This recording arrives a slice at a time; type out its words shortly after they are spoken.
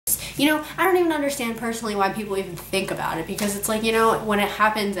you know, I don't even understand personally why people even think about it, because it's like, you know, when it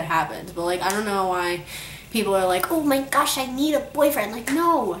happens, it happens. But like, I don't know why people are like, oh my gosh, I need a boyfriend. Like,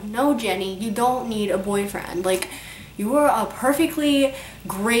 no, Jenny, you don't need a boyfriend. Like, you are a perfectly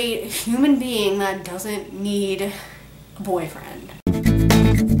great human being that doesn't need a boyfriend.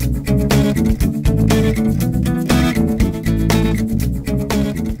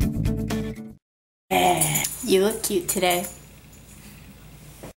 You look cute today.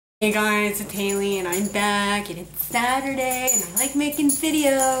 Hey guys, it's Haley and I'm back, and it's Saturday and I like making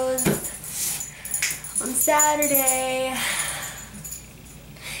videos on Saturday,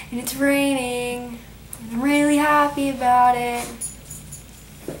 and it's raining and I'm really happy about it.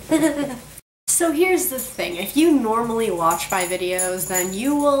 So here's the thing, if you normally watch my videos, then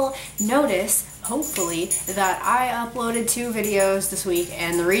you will notice, hopefully, that I uploaded 2 videos this week,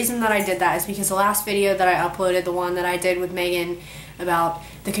 and the reason that I did that is because the last video that I uploaded, the one that I did with Megan about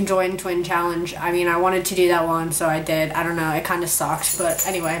the conjoined twin challenge, I mean, I wanted to do that one, so I did. I don't know, it kind of sucked, but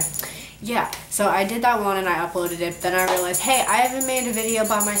anyway. Yeah, so I did that one and I uploaded it, then I realized, hey, I haven't made a video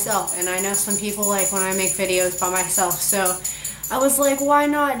by myself, and I know some people like when I make videos by myself, so I was like, why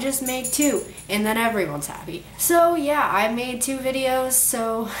not just make 2, and then everyone's happy. So yeah, I made 2 videos,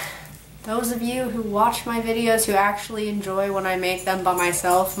 so those of you who watch my videos, who actually enjoy when I make them by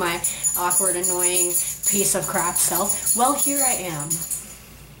myself, my awkward, annoying piece of crap self, well, here I am.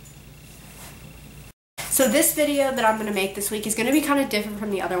 So this video that I'm going to make this week is going to be kind of different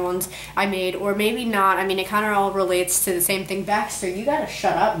from the other ones I made, or maybe not. I mean, it kind of all relates to the same thing. Baxter, you gotta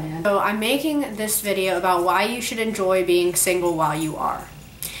shut up, man. So I'm making this video about why you should enjoy being single while you are.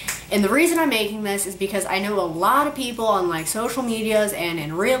 And the reason I'm making this is because I know a lot of people on like social medias and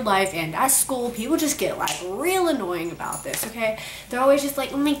in real life and at school, people just get like real annoying about this, okay? They're always just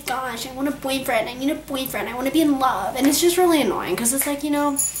like, oh my gosh, I want a boyfriend, I need a boyfriend, I want to be in love. And it's just really annoying because it's like, you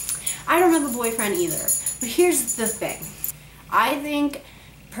know, I don't have a boyfriend either. But here's the thing. I think,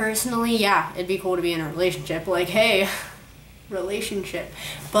 personally, yeah, it'd be cool to be in a relationship. Like, hey, relationship.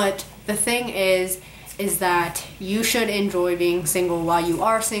 But the thing is that you should enjoy being single while you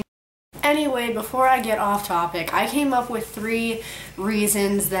are single. Anyway, before I get off topic, I came up with 3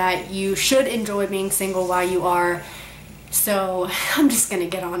 reasons that you should enjoy being single while you are. So, I'm just gonna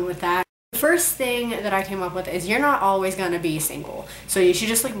get on with that. The first thing that I came up with is you're not always going to be single, so you should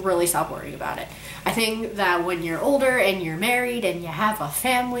just like really stop worrying about it. I think that when you're older and you're married and you have a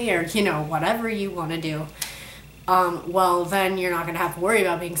family, or you know, whatever you want to do, well then you're not going to have to worry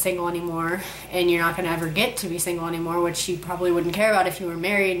about being single anymore, and you're not going to ever get to be single anymore, which you probably wouldn't care about if you were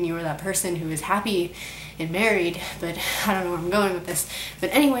married and you were that person who is happy and married. But I don't know where I'm going with this. But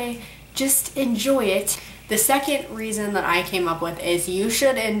anyway, just enjoy it. The second reason that I came up with is you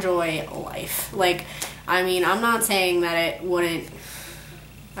should enjoy life. Like, I mean, I'm not saying that it wouldn't,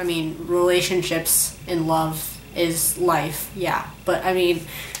 I mean, relationships and love is life, yeah. But I mean,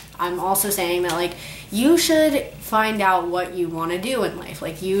 I'm also saying that like, you should find out what you want to do in life.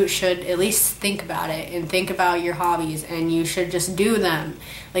 Like, you should at least think about it and think about your hobbies, and you should just do them.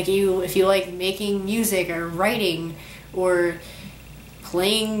 Like, if you like making music or writing or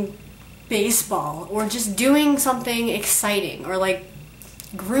playing baseball or just doing something exciting or like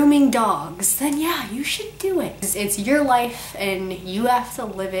grooming dogs, then yeah, you should do it. It's your life and you have to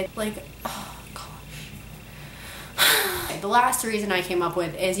live it. Like, oh gosh. The last reason I came up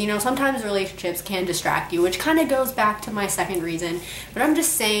with is, you know, sometimes relationships can distract you, which kind of goes back to my second reason. But I'm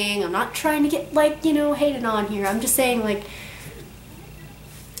just saying, I'm not trying to get like, you know, hated on here. I'm just saying like,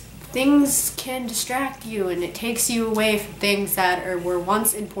 things can distract you and it takes you away from things that were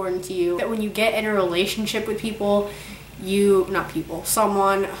once important to you. That when you get in a relationship with people,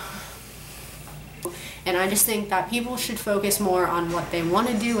 someone, and I just think that people should focus more on what they want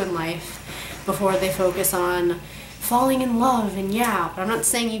to do in life before they focus on falling in love. And yeah, but I'm not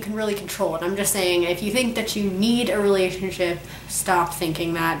saying you can really control it. I'm just saying if you think that you need a relationship, stop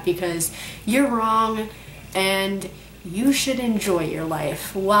thinking that, because you're wrong, and you should enjoy your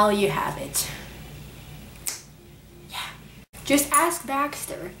life while you have it. Yeah. Just ask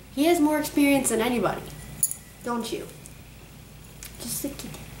Baxter. He has more experience than anybody. Don't you? Just look at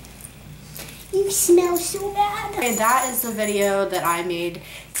him. You smell so bad. And that is the video that I made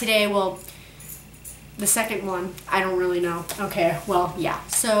today. Well, the second one, I don't really know. Okay, well, yeah.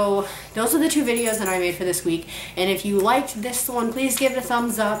 So those are the 2 videos that I made for this week. And if you liked this one, please give it a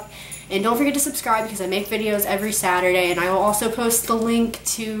thumbs up. And don't forget to subscribe, because I make videos every Saturday, and I will also post the link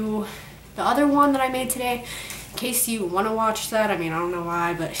to the other one that I made today in case you want to watch that. I mean, I don't know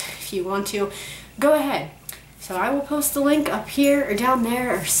why, but if you want to, go ahead. So I will post the link up here or down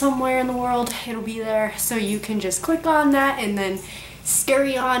there or somewhere in the world. It'll be there, so you can just click on that and then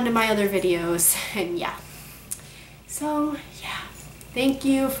scurry on to my other videos, and yeah. So yeah, thank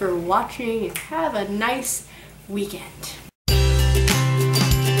you for watching and have a nice weekend.